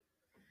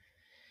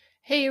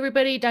Hey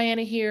everybody,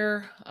 Diana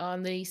here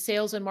on the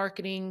Sales and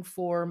Marketing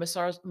for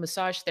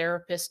Massage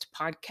Therapist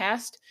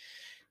podcast.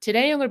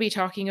 Today I'm going to be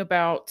talking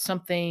about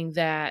something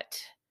that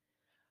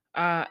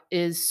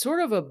is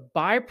sort of a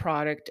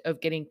byproduct of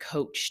getting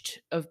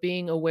coached, of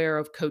being aware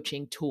of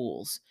coaching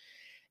tools.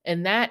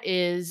 And that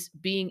is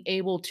being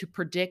able to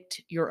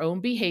predict your own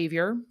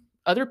behavior,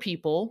 other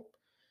people,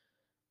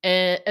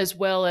 as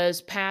well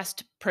as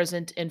past,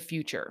 present, and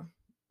future.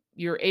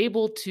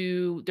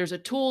 There's a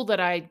tool that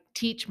I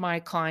teach my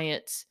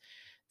clients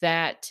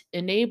that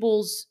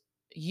enables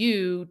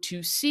you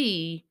to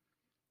see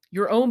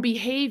your own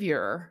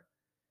behavior,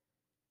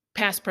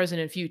 past,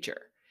 present, and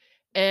future.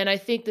 And I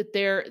think that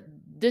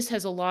this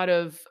has a lot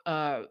of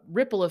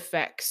ripple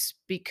effects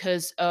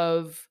because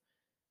of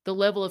the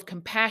level of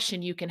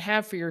compassion you can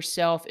have for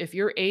yourself if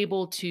you're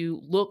able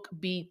to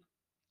be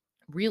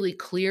really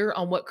clear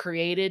on what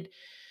created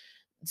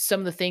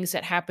some of the things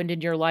that happened in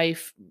your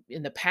life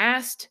in the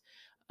past,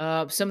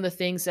 some of the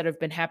things that have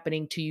been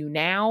happening to you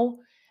now,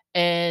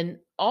 and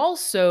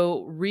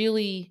also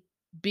really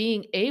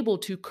being able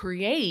to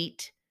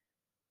create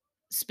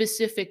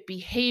specific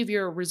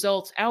behavior,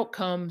 results,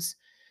 outcomes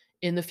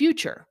in the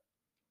future.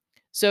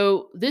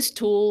 So this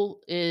tool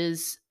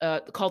is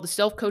called the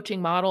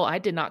self-coaching model. I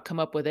did not come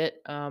up with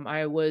it.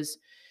 I was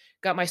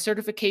got my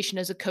certification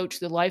as a coach,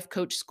 the Life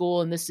Coach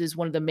School, and this is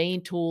one of the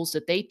main tools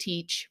that they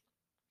teach.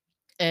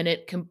 And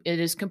it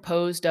is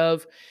composed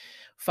of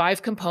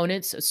 5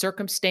 components: a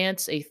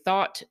circumstance, a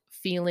thought,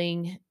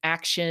 feeling,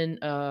 action,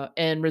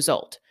 and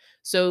result.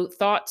 So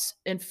thoughts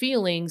and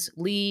feelings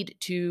lead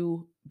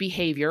to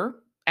behavior,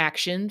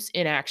 actions,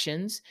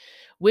 inactions,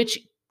 which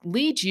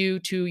lead you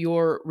to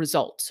your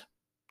results.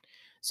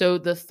 So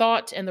the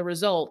thought and the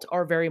result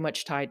are very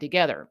much tied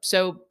together.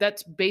 So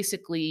that's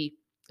basically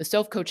the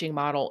self-coaching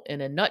model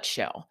in a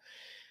nutshell.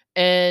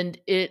 And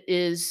it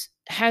is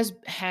has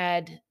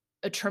had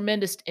a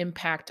tremendous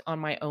impact on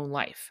my own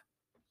life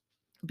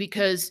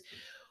because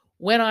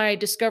when I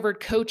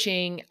discovered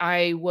coaching,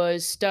 I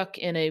was stuck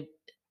in a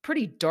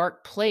pretty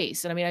dark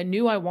place. And I mean, I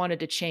knew I wanted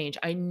to change.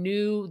 I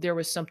knew there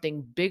was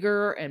something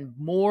bigger and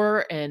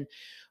more and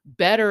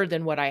better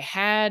than what I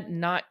had,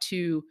 not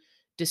to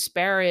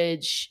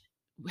disparage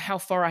how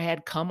far I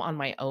had come on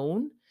my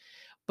own.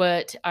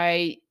 But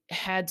I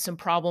had some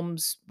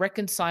problems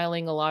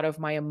reconciling a lot of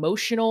my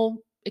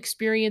emotional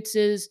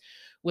experiences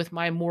with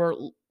my more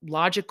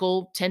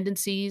logical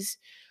tendencies.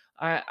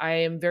 I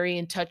am very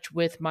in touch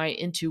with my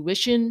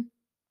intuition,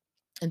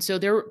 and so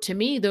to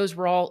me, those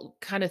were all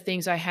kind of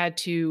things I had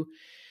to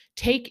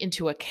take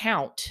into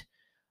account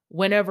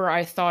whenever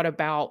I thought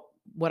about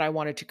what I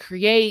wanted to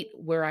create,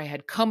 where I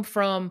had come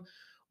from,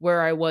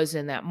 where I was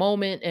in that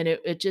moment. And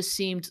it just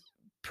seemed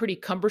pretty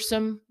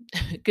cumbersome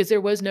because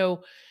there was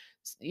no,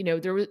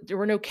 there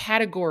were no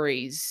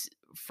categories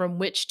from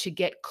which to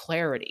get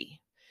clarity.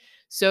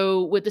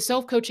 So with the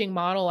self-coaching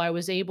model, I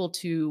was able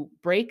to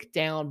break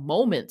down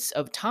moments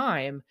of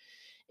time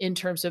in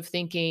terms of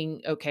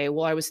thinking, okay,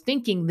 well, I was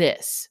thinking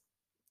this.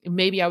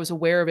 Maybe I was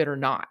aware of it or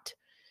not.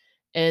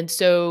 And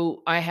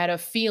so I had a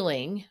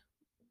feeling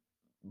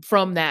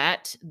from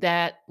that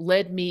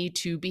led me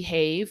to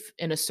behave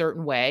in a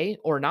certain way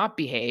or not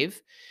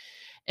behave.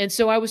 And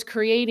so I was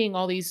creating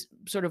all these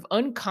sort of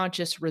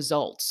unconscious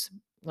results.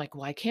 Like,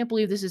 well, I can't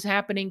believe this is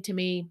happening to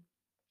me.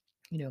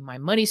 My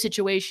money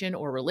situation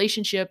or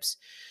relationships,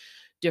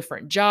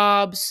 different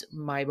jobs,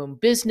 my own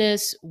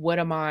business. What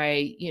am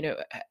I,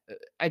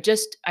 I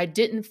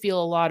didn't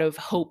feel a lot of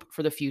hope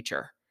for the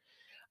future.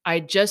 I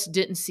just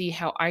didn't see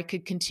how I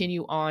could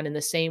continue on in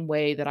the same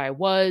way that I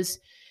was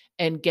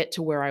and get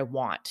to where I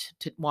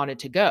wanted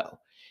to go.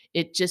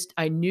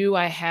 I knew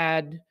I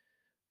had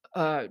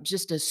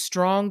just a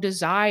strong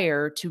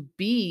desire to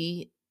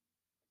be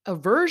a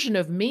version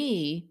of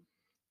me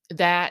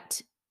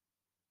that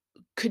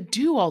could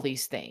do all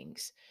these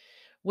things,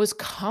 was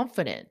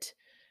confident,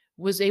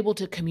 was able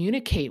to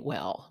communicate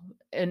well,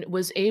 and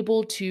was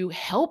able to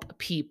help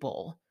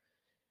people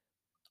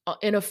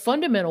in a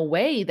fundamental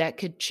way that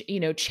could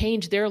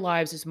change their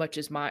lives as much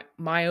as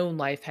my own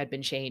life had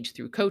been changed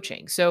through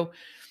coaching. So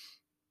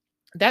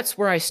that's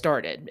where I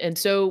started. And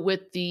so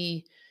with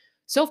the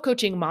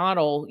self-coaching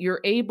model,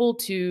 you're able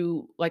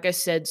to, like I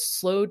said,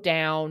 slow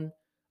down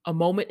a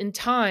moment in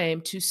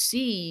time to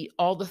see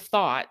all the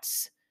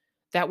thoughts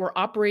that were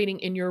operating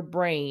in your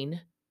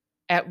brain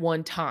at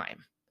one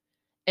time.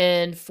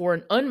 And for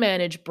an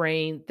unmanaged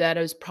brain, that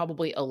is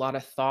probably a lot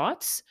of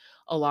thoughts,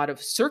 a lot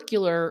of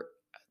circular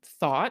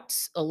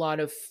thoughts, a lot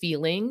of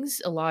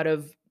feelings, a lot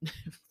of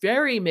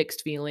very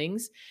mixed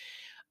feelings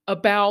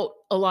about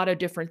a lot of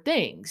different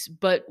things.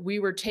 But we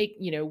were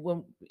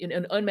when in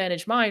an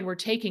unmanaged mind, we're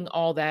taking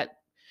all that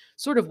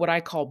sort of what I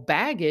call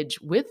baggage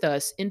with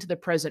us into the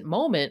present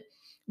moment.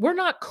 We're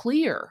not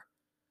clear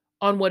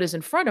on what is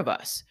in front of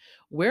us.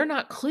 We're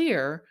not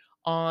clear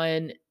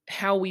on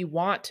how we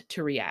want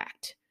to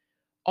react.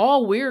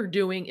 All we're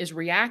doing is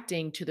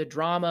reacting to the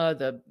drama,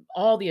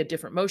 all the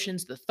different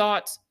emotions, the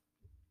thoughts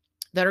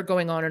that are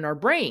going on in our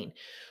brain.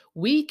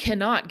 We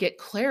cannot get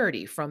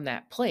clarity from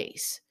that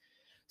place.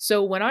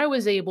 So when I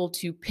was able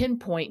to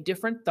pinpoint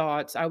different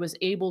thoughts, I was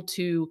able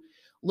to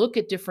look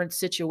at different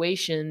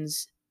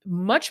situations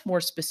much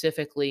more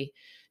specifically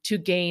to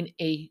gain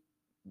a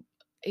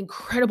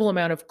incredible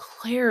amount of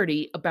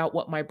clarity about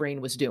what my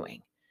brain was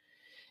doing.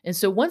 And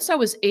so once I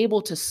was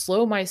able to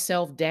slow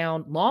myself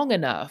down long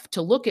enough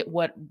to look at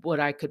what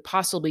I could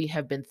possibly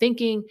have been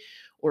thinking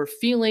or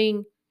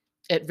feeling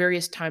at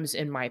various times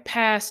in my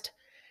past,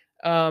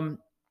 um,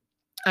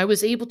 I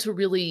was able to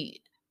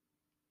really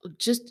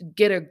just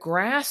get a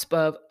grasp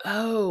of,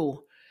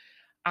 oh,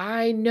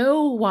 I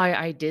know why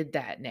I did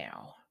that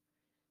now.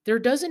 There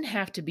doesn't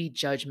have to be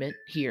judgment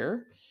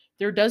here.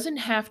 There doesn't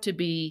have to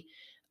be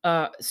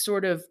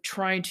sort of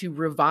trying to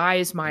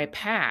revise my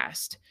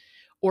past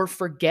or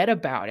forget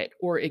about it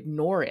or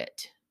ignore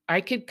it. I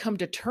could come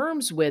to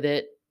terms with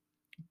it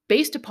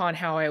based upon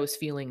how I was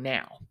feeling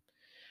now,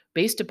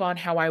 based upon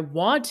how I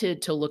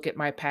wanted to look at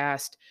my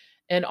past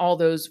and all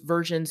those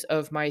versions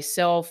of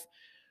myself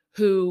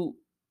who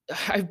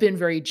I've been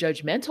very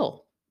judgmental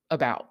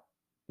about.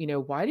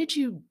 Why did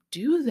you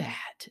do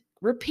that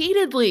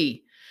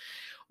repeatedly?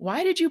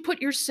 Why did you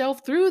put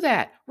yourself through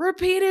that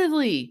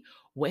repeatedly?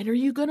 When are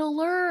you going to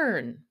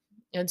learn?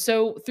 And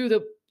so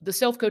through the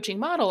self-coaching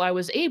model, I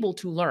was able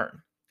to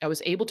learn. I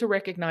was able to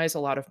recognize a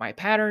lot of my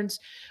patterns.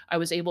 I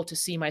was able to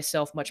see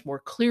myself much more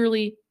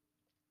clearly.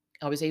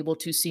 I was able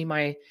to see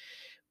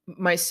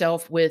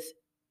myself with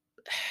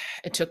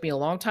it took me a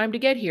long time to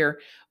get here,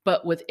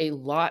 but with a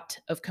lot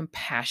of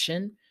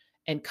compassion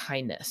and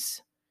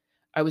kindness.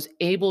 I was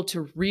able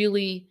to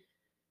really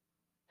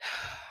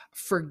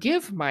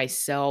forgive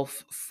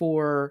myself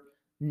for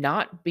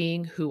not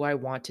being who I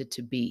wanted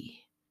to be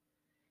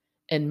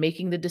and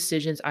making the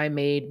decisions I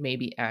made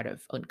maybe out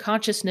of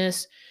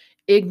unconsciousness,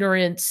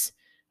 ignorance,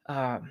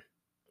 um,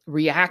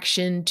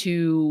 reaction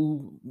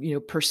to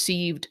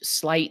perceived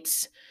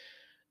slights,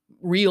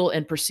 real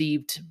and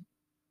perceived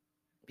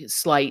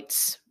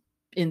slights,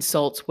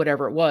 insults,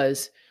 whatever it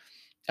was.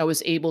 I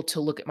was able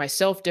to look at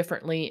myself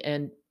differently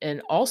and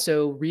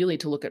also really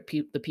to look at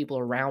the people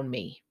around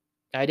me.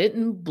 I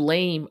didn't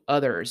blame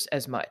others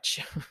as much.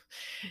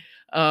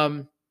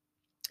 um,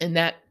 and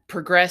that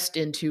progressed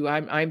into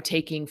I'm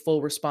taking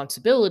full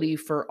responsibility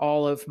for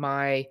all of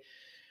my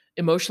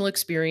emotional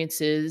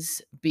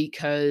experiences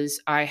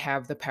because I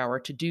have the power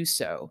to do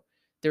so.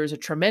 There's a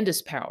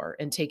tremendous power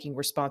in taking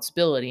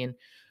responsibility. And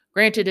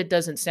granted, it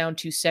doesn't sound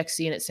too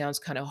sexy and it sounds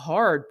kind of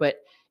hard, but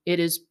it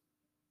is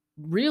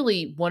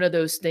really one of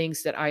those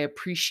things that I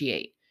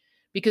appreciate.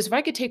 Because if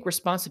I could take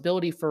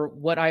responsibility for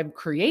what I'm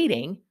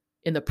creating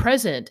in the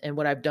present and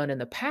what I've done in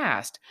the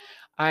past,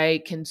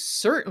 I can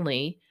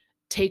certainly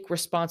take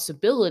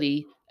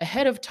responsibility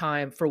ahead of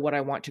time for what I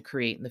want to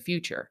create in the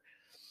future.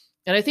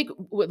 And I think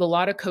with a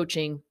lot of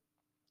coaching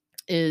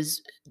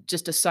is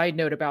just a side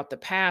note about the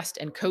past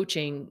and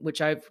coaching,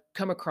 which I've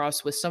come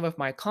across with some of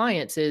my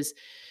clients, is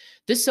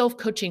this self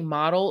coaching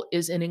model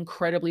is an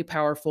incredibly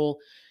powerful,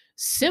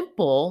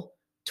 simple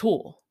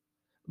tool,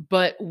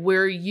 but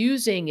we're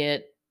using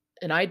it.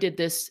 And I did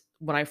this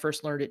when I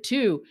first learned it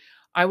too.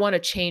 I want to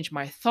change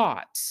my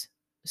thoughts.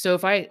 So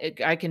if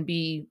I can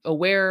be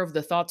aware of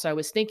the thoughts I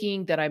was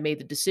thinking, that I made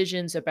the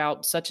decisions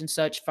about such and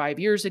such 5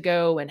 years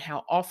ago and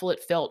how awful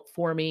it felt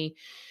for me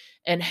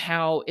and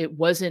how it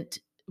wasn't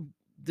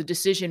the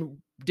decision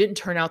didn't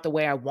turn out the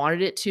way I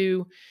wanted it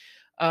to.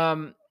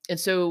 And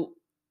so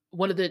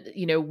one of the,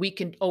 we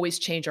can always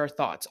change our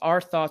thoughts.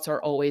 Our thoughts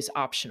are always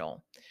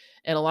optional.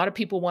 And a lot of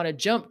people want to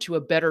jump to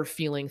a better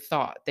feeling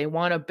thought. They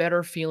want a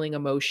better feeling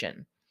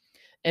emotion.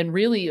 And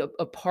really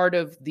a part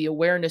of the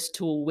awareness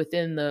tool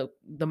within the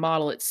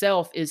model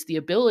itself is the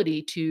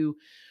ability to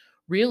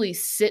really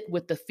sit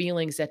with the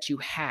feelings that you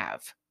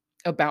have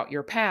about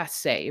your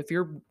past. Say, if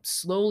you're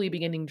slowly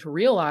beginning to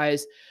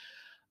realize,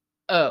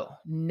 oh,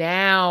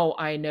 now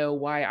I know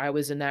why I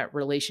was in that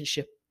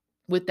relationship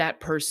with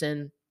that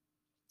person,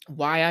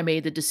 why I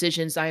made the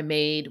decisions I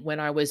made when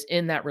I was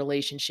in that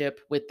relationship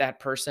with that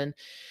person.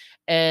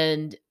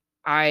 And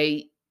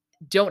I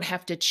don't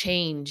have to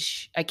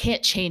change, I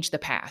can't change the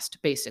past,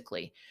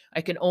 basically.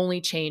 I can only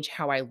change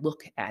how I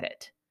look at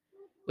it,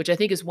 which I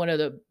think is one of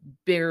the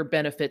bigger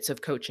benefits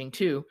of coaching,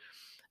 too.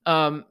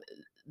 Um,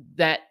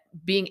 that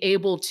being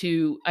able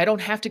to, I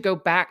don't have to go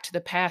back to the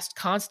past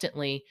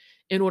constantly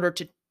in order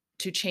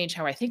to change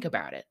how I think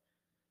about it.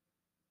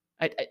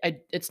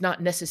 It's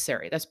not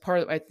necessary. That's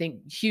part of, I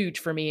think, huge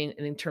for me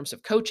in terms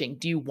of coaching.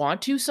 Do you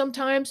want to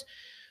sometimes?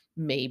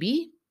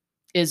 Maybe.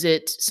 Is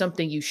it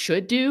something you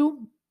should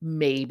do?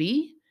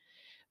 Maybe.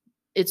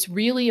 It's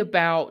really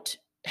about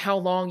how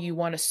long you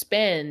want to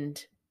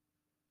spend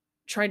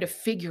trying to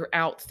figure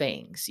out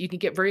things. You can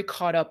get very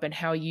caught up in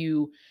how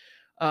you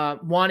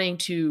wanting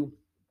to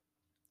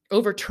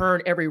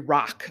overturn every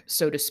rock,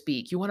 so to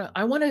speak.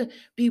 I want to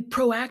be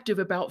proactive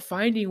about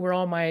finding where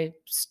all my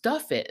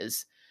stuff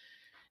is.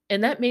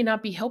 And that may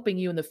not be helping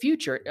you in the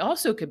future. It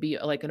also could be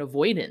like an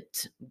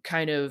avoidant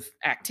kind of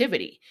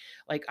activity.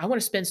 Like, I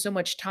want to spend so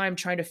much time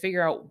trying to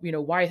figure out,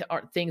 why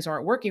things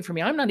aren't working for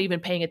me. I'm not even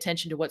paying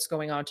attention to what's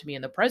going on to me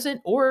in the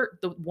present or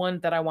the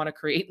one that I want to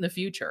create in the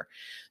future.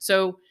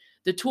 So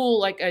the tool,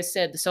 like I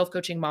said, the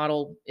self-coaching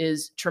model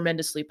is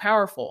tremendously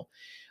powerful.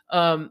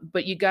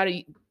 But you got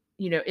to,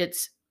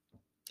 it's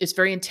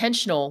very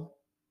intentional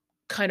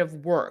kind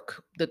of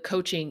work, the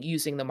coaching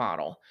using the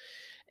model.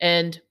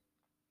 And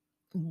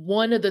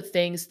one of the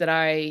things that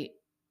I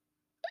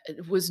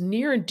was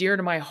near and dear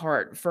to my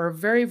heart for a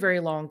very, very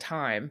long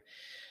time,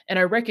 and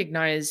I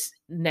recognize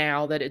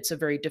now that it's a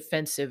very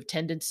defensive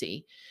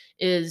tendency,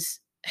 is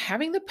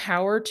having the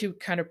power to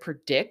kind of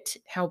predict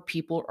how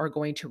people are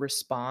going to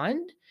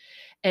respond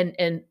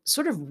and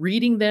sort of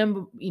reading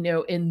them,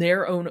 in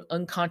their own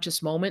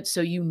unconscious moment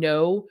so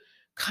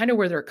kind of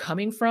where they're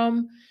coming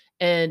from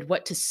and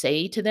what to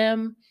say to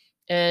them.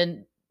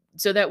 And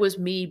so that was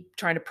me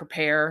trying to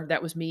prepare.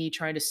 That was me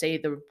trying to say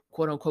the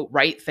quote unquote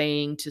right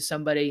thing to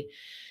somebody.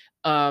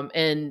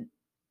 And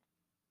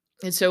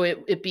so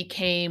it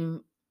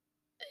became,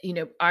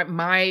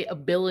 my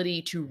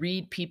ability to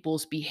read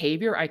people's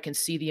behavior. I can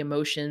see the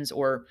emotions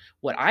or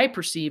what I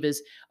perceive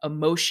as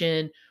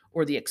emotion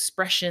or the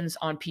expressions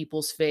on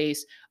people's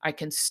face. I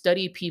can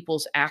study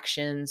people's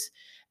actions.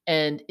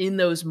 And in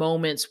those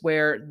moments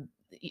where,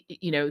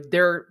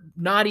 they're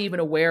not even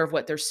aware of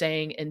what they're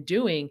saying and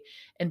doing,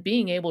 and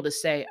being able to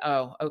say,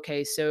 oh,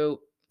 okay,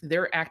 so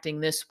they're acting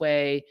this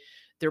way.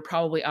 They're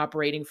probably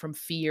operating from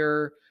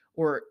fear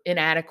or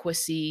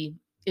inadequacy,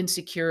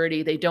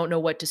 insecurity. They don't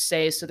know what to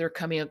say, so they're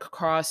coming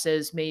across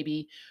as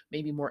maybe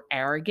more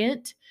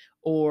arrogant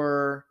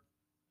or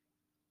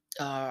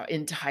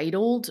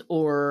entitled,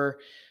 or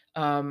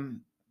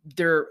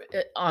they're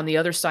on the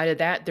other side of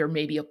that, they're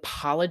maybe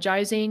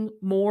apologizing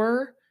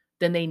more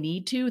than they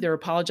need to. They're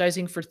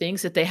apologizing for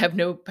things that they have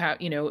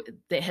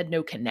they had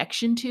no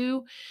connection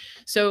to.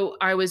 So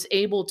I'm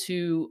able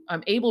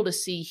to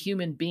see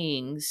human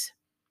beings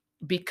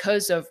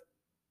because of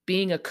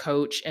being a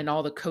coach and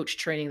all the coach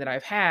training that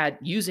I've had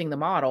using the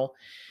model.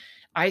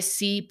 I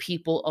see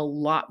people a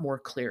lot more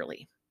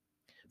clearly.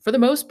 For the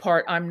most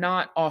part, I'm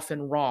not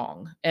often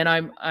wrong, and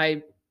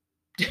I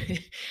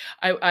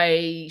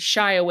I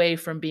shy away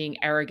from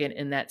being arrogant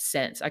in that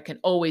sense. I can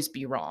always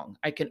be wrong.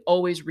 I can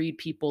always read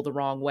people the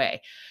wrong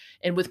way.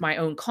 And with my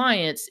own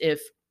clients, if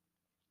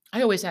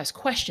I always ask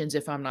questions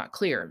if I'm not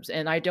clear,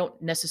 and I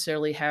don't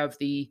necessarily have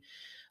the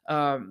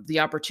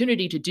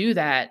opportunity to do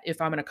that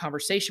if I'm in a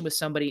conversation with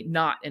somebody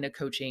not in a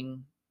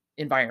coaching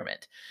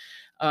environment.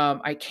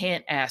 I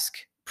can't ask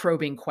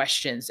probing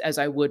questions as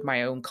I would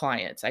my own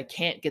clients. I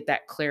can't get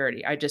that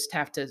clarity. I just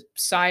have to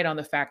side on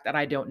the fact that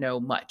I don't know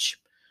much.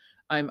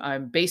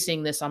 I'm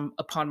basing this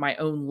upon my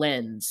own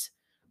lens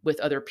with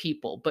other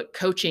people. But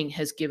coaching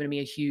has given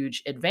me a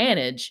huge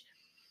advantage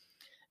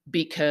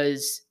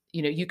because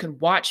you can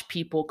watch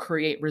people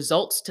create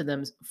results to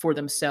them for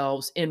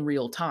themselves in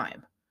real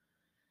time,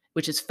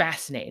 which is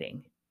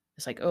fascinating.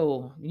 It's like,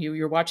 oh,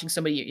 you're watching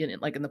somebody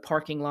like in the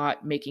parking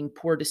lot making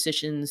poor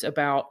decisions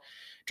about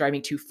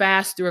driving too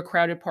fast through a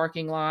crowded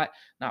parking lot,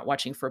 not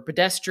watching for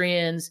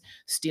pedestrians,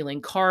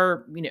 stealing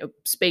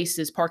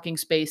parking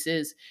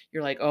spaces.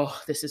 You're like, oh,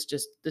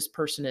 this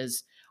person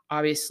is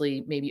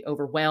obviously maybe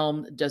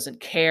overwhelmed,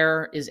 doesn't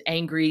care, is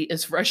angry,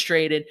 is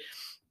frustrated.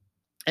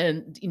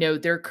 And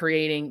they're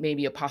creating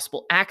maybe a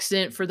possible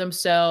accident for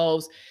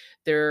themselves.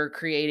 They're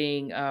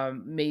creating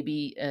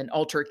maybe an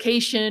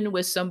altercation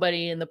with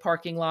somebody in the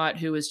parking lot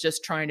who is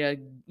just trying to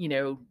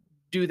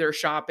do their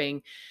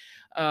shopping.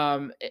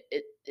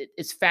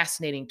 It's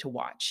fascinating to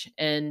watch.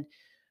 And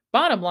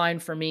bottom line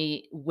for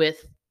me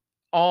with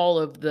all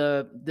of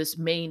this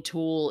main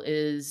tool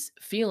is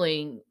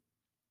feeling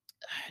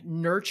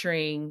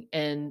nurturing,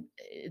 and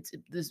it's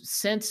this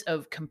sense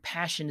of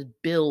compassion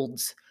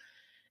builds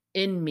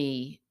in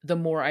me the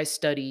more I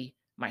study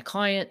my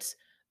clients,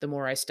 the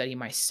more I study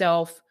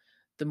myself,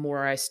 the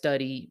more I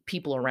study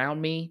people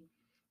around me.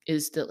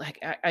 Is that like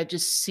I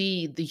just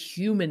see the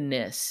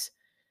humanness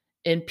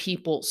in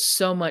people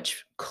so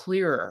much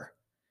clearer.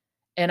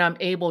 And I'm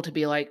able to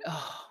be like,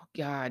 oh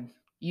God,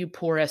 you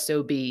poor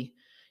SOB,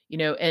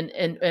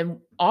 and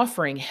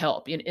offering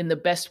help in the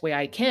best way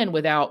I can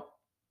without,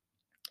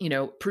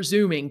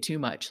 presuming too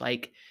much.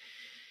 Like,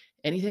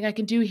 anything I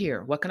can do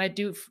here? What can I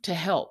do to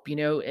help?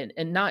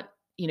 And not,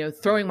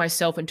 throwing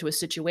myself into a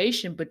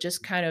situation, but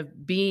just kind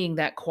of being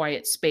that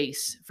quiet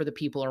space for the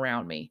people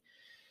around me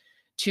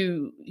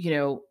to,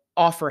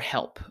 offer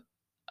help,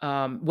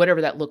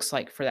 whatever that looks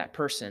like for that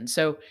person.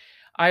 So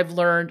I've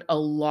learned a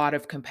lot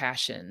of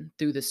compassion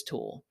through this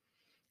tool.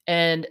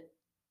 And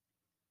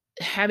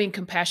having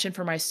compassion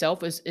for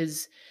myself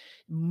is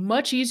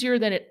much easier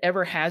than it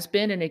ever has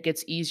been, and it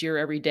gets easier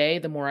every day.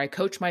 The more I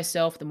coach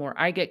myself, the more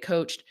I get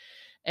coached.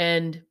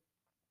 And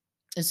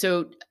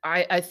so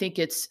I think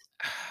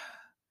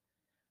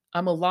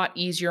I'm a lot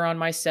easier on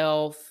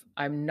myself.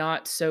 I'm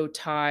not so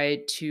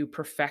tied to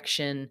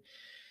perfection.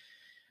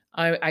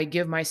 I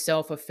give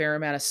myself a fair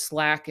amount of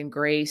slack and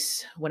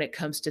grace when it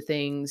comes to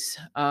things.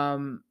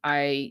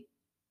 I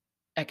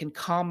can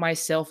calm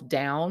myself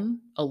down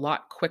a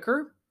lot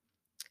quicker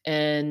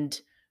and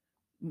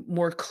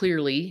more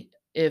clearly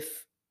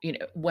if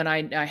when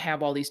I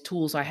have all these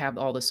tools, I have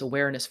all this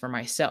awareness for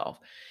myself,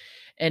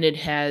 and it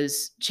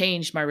has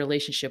changed my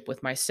relationship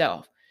with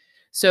myself.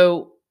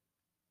 So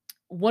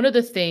one of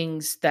the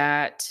things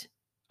that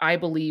I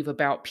believe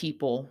about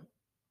people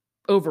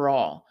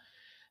overall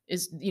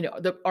is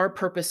our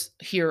purpose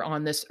here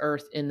on this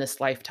earth in this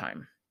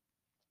lifetime.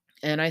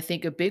 And I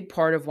think a big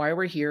part of why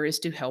we're here is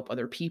to help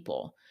other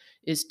people,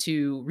 is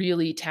to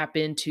really tap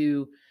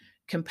into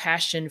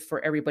compassion for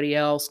everybody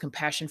else,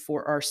 compassion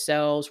for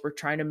ourselves. We're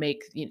trying to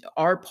make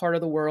our part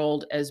of the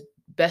world as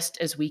best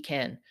as we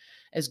can,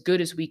 as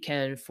good as we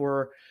can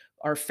for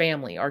our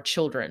family, our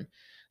children.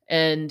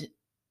 And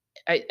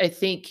I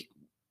think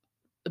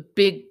a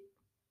big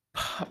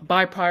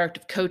byproduct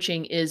of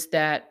coaching is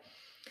that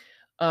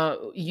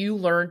you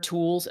learn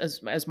tools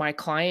as my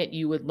client.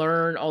 You would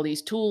learn all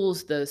these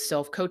tools, the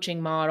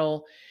self-coaching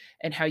model,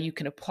 and how you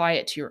can apply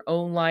it to your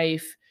own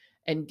life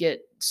and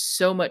get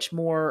so much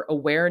more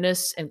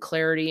awareness and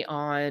clarity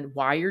on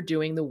why you're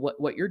doing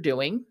what you're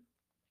doing,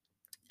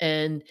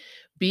 and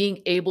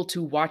being able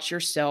to watch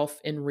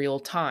yourself in real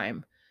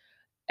time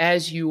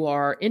as you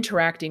are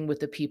interacting with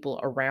the people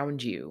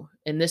around you.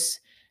 And this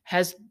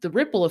has the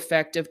ripple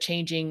effect of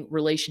changing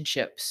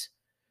relationships,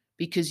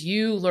 because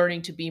you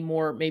learning to be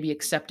more maybe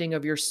accepting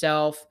of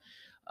yourself,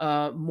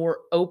 more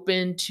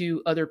open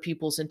to other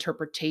people's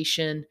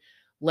interpretation,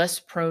 less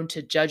prone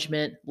to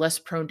judgment, less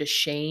prone to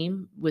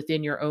shame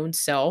within your own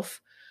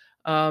self.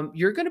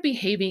 You're going to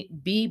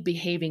be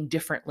behaving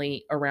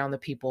differently around the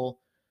people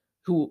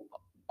who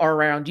are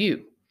around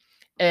you.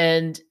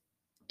 And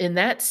in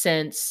that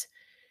sense,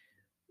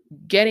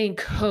 getting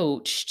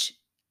coached,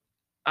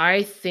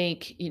 I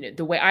think,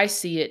 the way I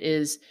see it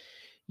is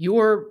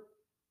you're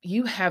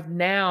you have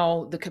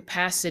now the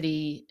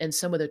capacity and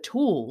some of the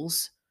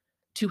tools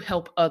to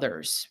help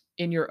others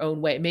in your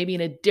own way, maybe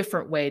in a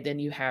different way than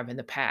you have in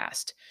the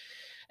past.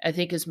 I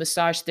think as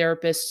massage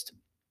therapists,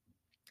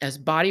 as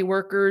body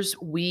workers,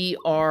 we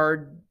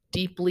are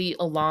deeply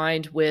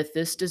aligned with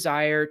this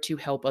desire to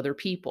help other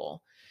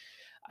people.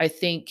 I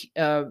think,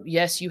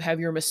 yes, you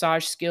have your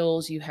massage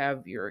skills, you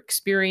have your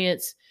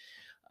experience,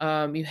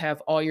 you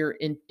have all your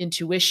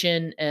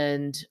intuition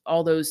and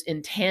all those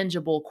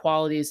intangible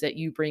qualities that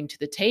you bring to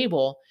the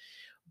table.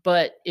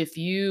 But if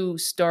you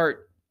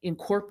start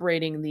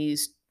incorporating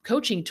these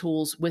coaching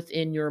tools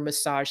within your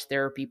massage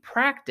therapy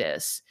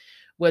practice,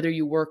 whether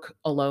you work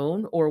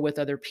alone or with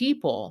other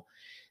people,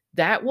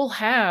 that will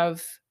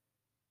have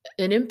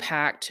an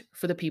impact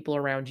for the people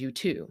around you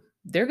too.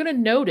 They're going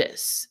to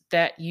notice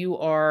that you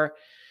are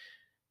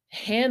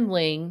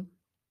handling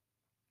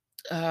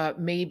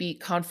maybe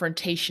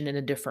confrontation in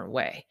a different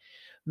way.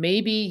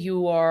 Maybe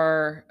you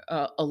are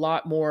a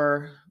lot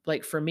more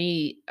like, for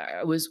me,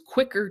 I was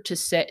quicker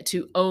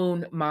to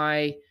own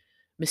my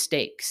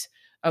mistakes.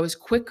 I was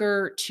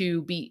quicker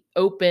to be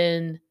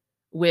open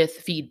with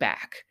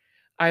feedback.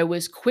 I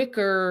was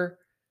quicker.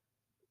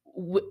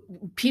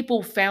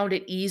 People found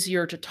it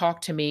easier to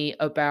talk to me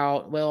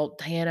about, well,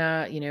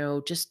 Diana,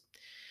 just,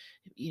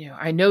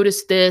 I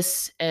noticed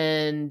this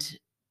and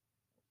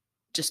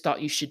just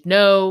thought you should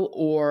know,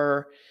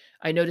 or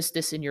I noticed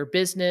this in your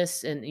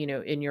business and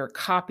in your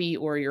copy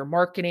or your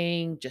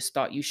marketing, just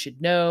thought you should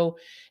know.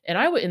 And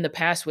I would in the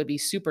past would be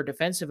super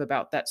defensive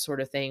about that sort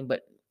of thing,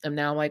 but I'm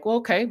now like, well,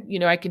 okay,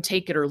 I can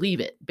take it or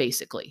leave it.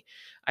 Basically,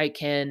 I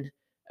can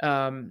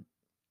um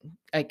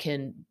I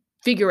can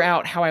figure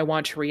out how I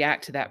want to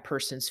react to that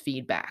person's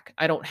feedback.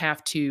 I don't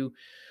have to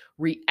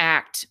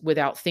react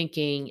without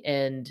thinking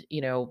and,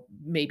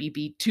 maybe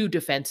be too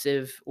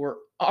defensive or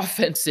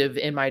offensive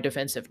in my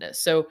defensiveness.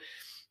 So,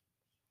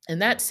 in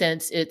that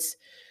sense, it's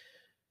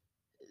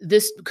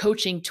this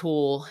coaching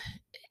tool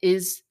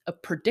is a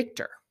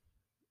predictor.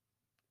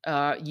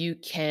 You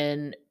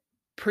can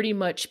pretty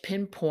much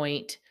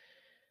pinpoint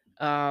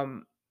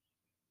um,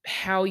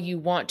 how you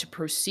want to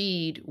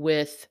proceed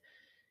with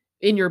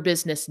in your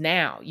business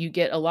now. You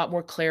get a lot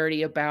more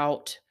clarity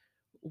about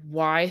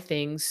why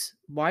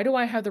do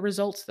I have the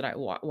results that I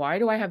want? Why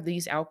do I have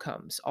these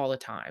outcomes all the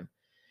time?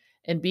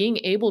 And being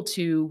able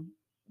to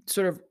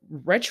sort of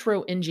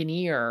retro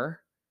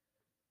engineer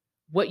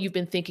what you've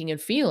been thinking and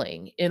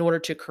feeling in order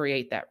to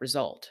create that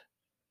result.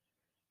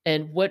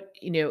 And we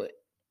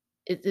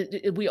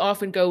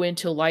often go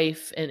into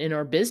life and in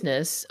our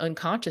business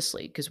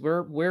unconsciously, because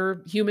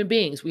we're human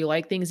beings. We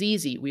like things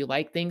easy. We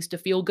like things to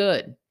feel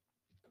good.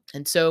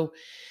 And so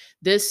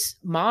this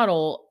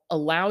model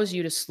allows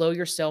you to slow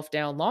yourself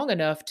down long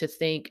enough to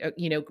think,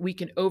 we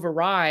can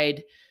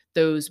override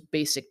those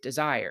basic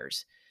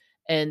desires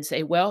and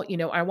say, well,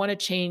 I want to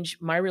change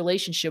my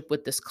relationship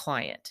with this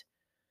client.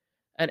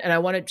 And I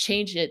want to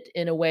change it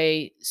in a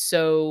way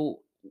so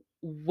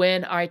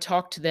when I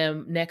talk to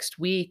them next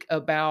week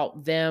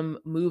about them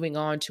moving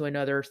on to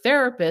another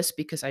therapist,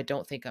 because I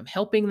don't think I'm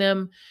helping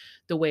them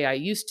the way I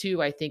used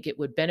to, I think it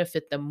would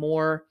benefit them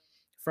more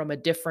from a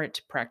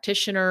different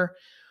practitioner,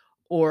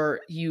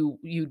 or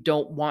you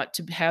don't want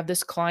to have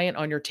this client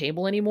on your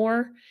table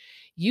anymore,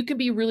 you can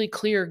be really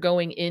clear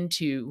going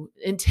into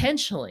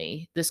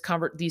intentionally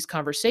these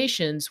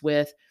conversations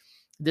with,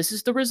 this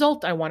is the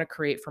result I want to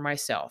create for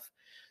myself.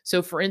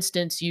 So for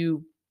instance,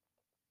 you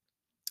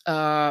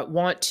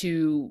want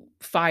to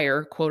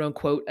fire, quote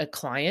unquote, a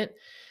client,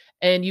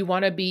 and you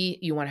want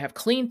to have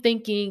clean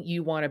thinking,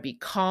 you want to be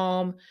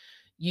calm,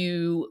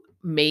 you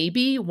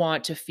maybe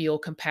want to feel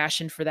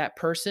compassion for that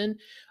person,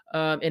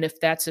 and if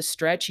that's a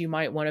stretch, you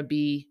might want to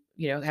be,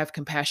 have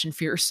compassion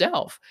for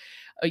yourself.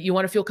 You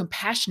want to feel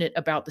compassionate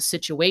about the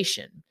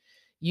situation.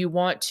 You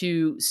want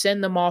to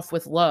send them off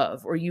with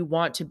love, or you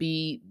want to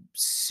be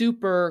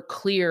super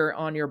clear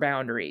on your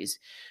boundaries.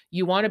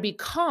 You want to be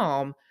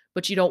calm,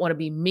 but you don't want to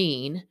be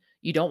mean.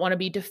 You don't want to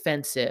be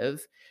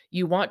defensive.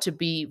 You want to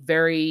be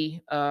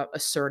very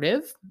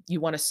assertive. You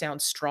want to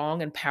sound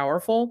strong and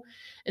powerful.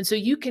 And so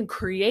you can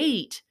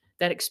create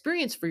that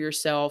experience for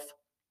yourself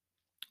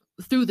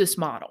through this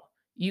model.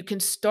 You can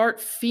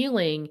start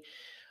feeling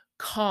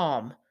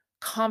calm,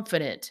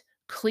 confident,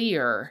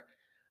 clear,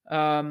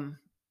 um,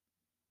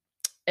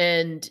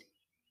 and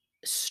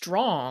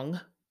strong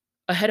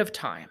ahead of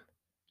time.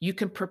 You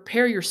can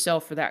prepare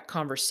yourself for that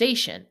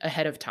conversation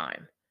ahead of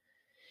time.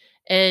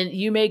 And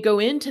you may go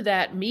into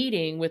that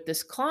meeting with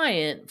this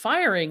client,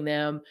 firing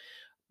them,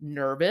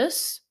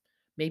 nervous,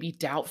 maybe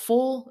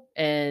doubtful,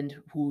 and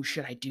who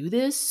should I do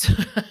this?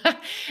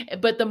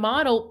 But the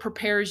model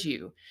prepares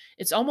you.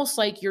 It's almost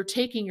like you're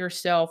taking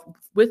yourself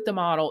with the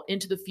model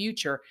into the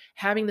future,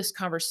 having this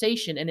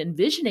conversation and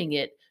envisioning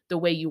it the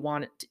way you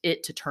want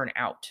it to turn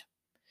out.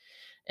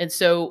 And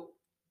so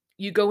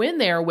you go in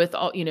there with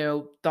all,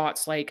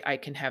 thoughts like, I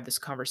can have this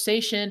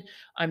conversation.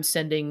 I'm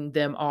sending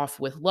them off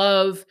with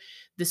love.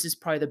 This is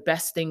probably the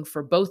best thing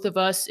for both of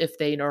us if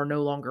they are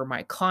no longer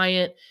my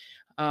client.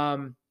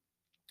 Um,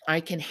 I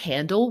can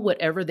handle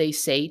whatever they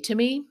say to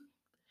me.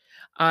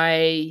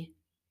 I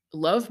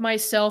love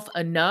myself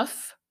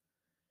enough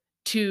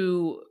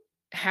to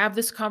have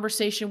this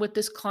conversation with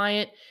this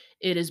client.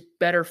 It is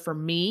better for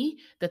me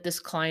that this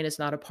client is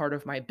not a part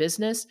of my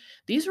business.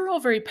 These are all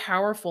very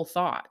powerful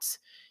thoughts.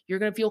 You're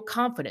going to feel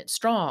confident,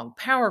 strong,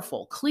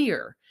 powerful,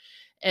 clear,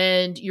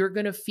 and you're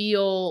going to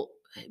feel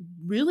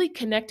really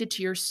connected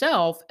to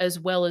yourself as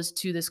well as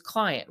to this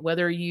client,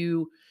 whether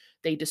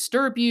they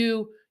disturb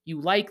you,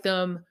 you like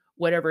them,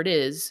 whatever it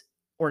is,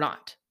 or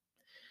not.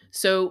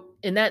 So,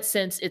 in that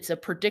sense, it's a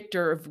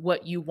predictor of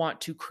what you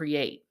want to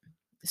create.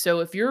 So,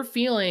 if you're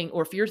feeling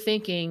or if you're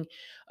thinking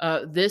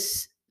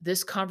this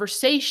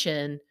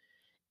conversation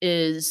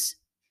is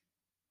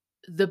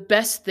the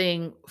best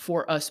thing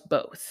for us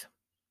both,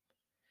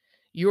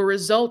 your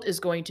result is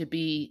going to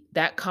be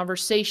that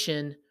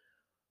conversation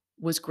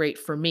was great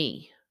for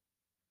me.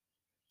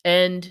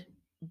 And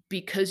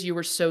because you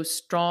were so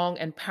strong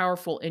and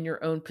powerful in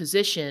your own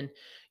position,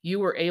 you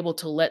were able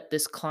to let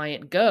this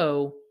client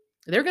go.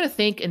 They're going to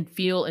think and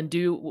feel and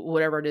do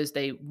whatever it is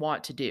they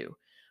want to do.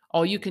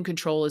 All you can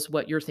control is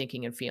what you're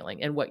thinking and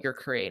feeling and what you're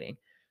creating.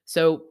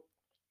 So,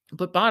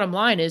 but bottom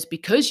line is,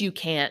 because you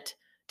can't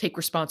take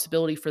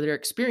responsibility for their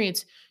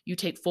experience, you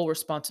take full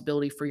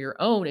responsibility for your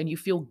own, and you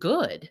feel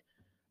good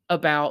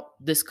about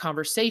this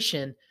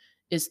conversation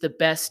is the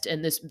best.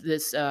 And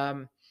this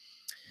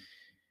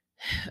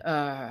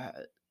uh,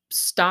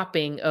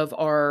 stopping of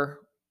our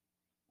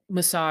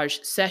massage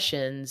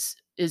sessions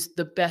is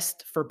the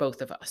best for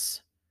both of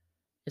us.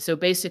 And so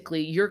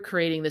basically, you're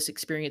creating this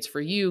experience for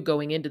you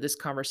going into this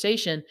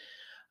conversation.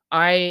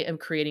 I am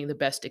creating the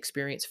best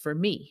experience for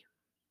me.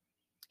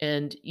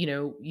 And,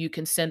 you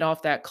can send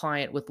off that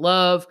client with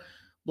love,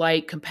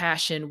 light,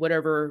 compassion,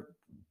 whatever,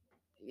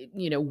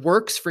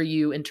 works for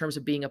you in terms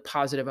of being a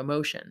positive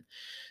emotion.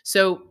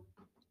 So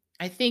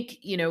I think,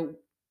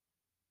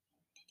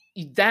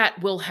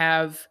 that will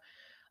have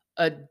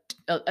a,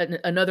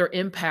 another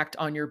impact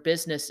on your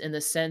business in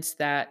the sense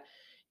that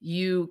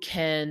you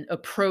can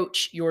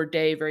approach your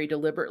day very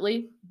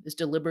deliberately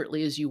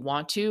as you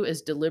want to,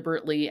 as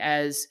deliberately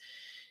as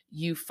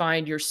you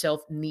find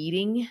yourself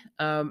needing.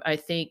 I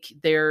think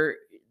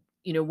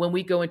when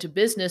we go into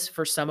business,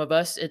 for some of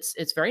us,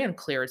 it's very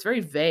unclear, it's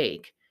very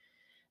vague.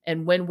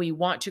 And when we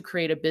want to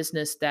create a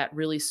business that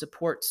really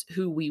supports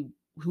who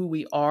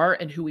we are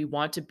and who we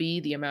want to be,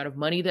 the amount of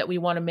money that we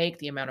want to make,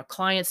 the amount of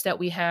clients that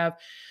we have,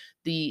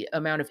 the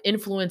amount of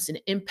influence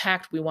and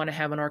impact we want to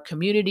have in our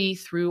community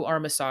through our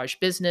massage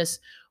business,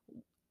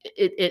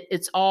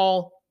 it's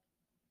all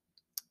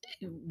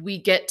we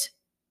get.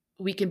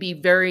 We can be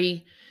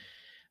very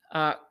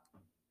uh,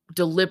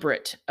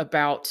 deliberate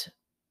about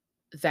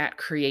that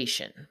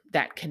creation,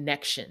 that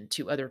connection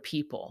to other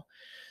people.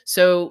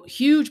 So,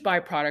 huge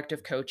byproduct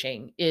of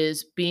coaching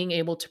is being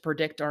able to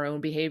predict our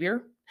own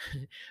behavior,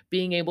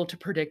 being able to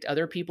predict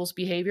other people's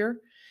behavior,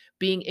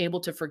 being able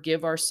to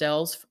forgive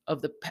ourselves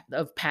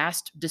of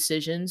past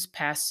decisions,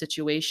 past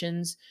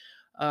situations,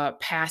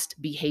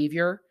 past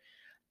behavior,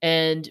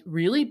 and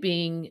really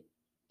being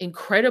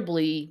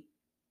incredibly,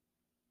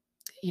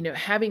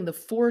 having the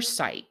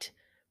foresight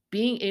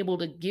being able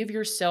to give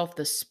yourself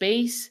the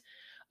space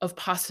of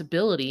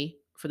possibility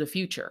for the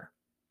future.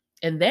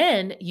 And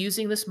then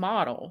using this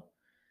model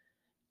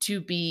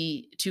to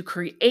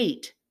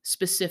create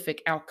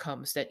specific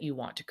outcomes that you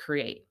want to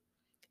create.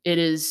 It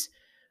is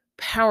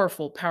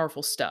powerful,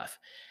 powerful stuff.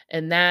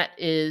 And that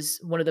is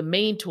one of the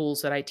main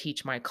tools that I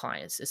teach my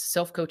clients. Is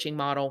self-coaching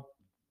model.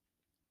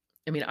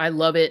 I mean, I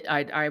love it.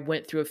 I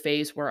went through a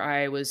phase where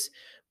I was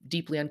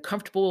deeply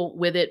uncomfortable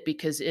with it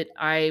because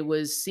I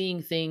was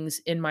seeing things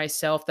in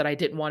myself that I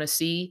didn't want to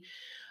see.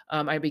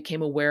 I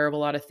became aware of a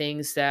lot of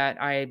things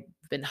that I've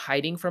been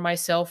hiding from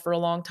myself for a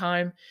long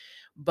time,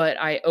 but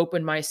I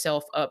opened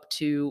myself up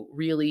to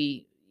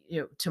really,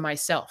 to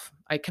myself.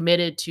 I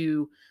committed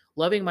to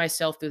loving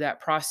myself through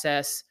that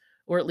process,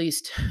 or at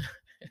least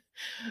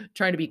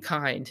trying to be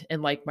kind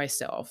and like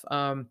myself.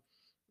 A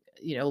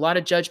lot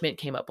of judgment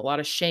came up, a lot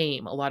of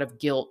shame, a lot of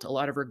guilt, a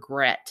lot of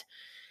regret.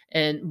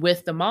 And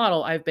with the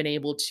model, I've been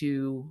able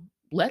to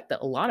let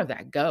a lot of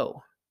that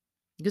go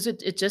because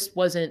it just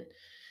wasn't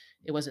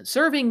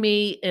serving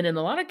me. And in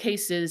a lot of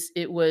cases,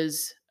 it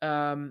was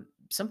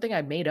something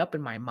I made up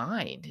in my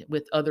mind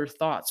with other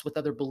thoughts, with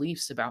other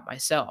beliefs about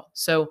myself.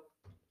 So,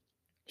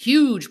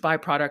 huge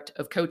byproduct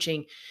of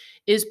coaching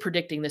is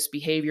predicting this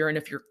behavior. And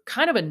if you're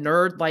kind of a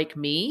nerd like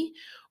me,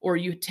 or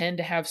you tend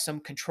to have some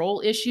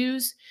control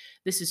issues,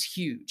 this is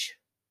huge.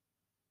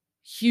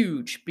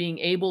 Huge. Being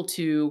able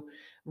to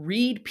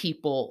read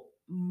people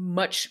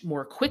much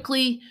more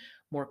quickly,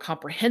 more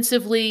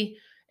comprehensively,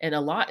 and in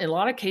a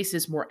lot of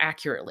cases more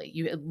accurately.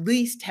 You at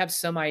least have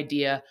some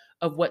idea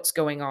of what's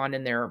going on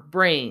in their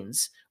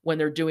brains when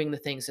they're doing the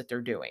things that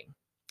they're doing.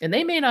 And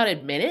they may not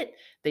admit it,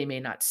 they may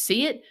not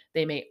see it,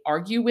 they may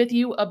argue with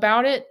you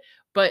about it,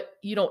 but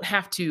you don't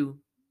have to,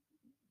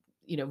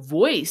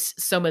 voice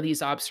some of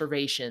these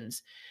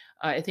observations.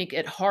 I think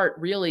at heart,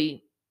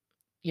 really,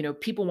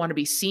 people want to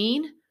be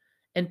seen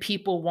and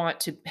people want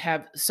to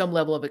have some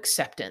level of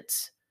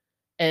acceptance.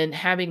 And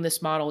having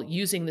this model,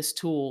 using this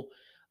tool,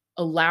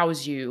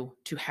 allows you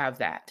to have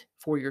that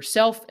for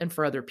yourself and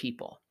for other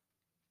people.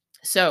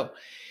 So,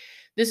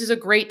 this is a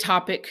great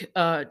topic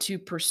to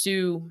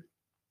pursue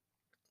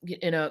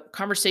in a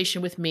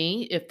conversation with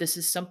me if this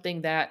is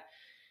something that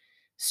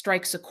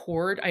strikes a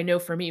chord. I know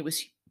for me it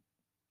was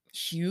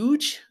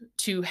huge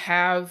to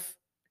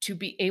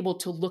be able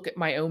to look at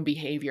my own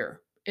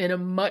behavior in a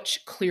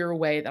much clearer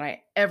way than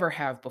I ever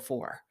have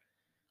before.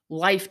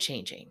 Life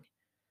changing,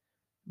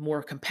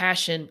 more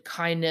compassion,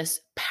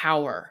 kindness,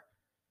 power,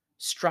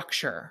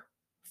 structure,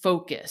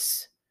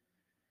 focus,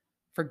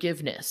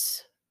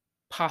 forgiveness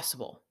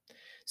possible.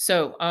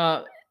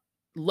 So,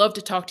 love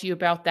to talk to you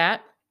about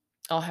that.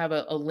 I'll have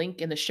a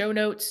link in the show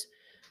notes.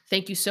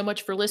 Thank you so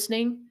much for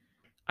listening.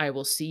 I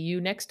will see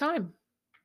you next time.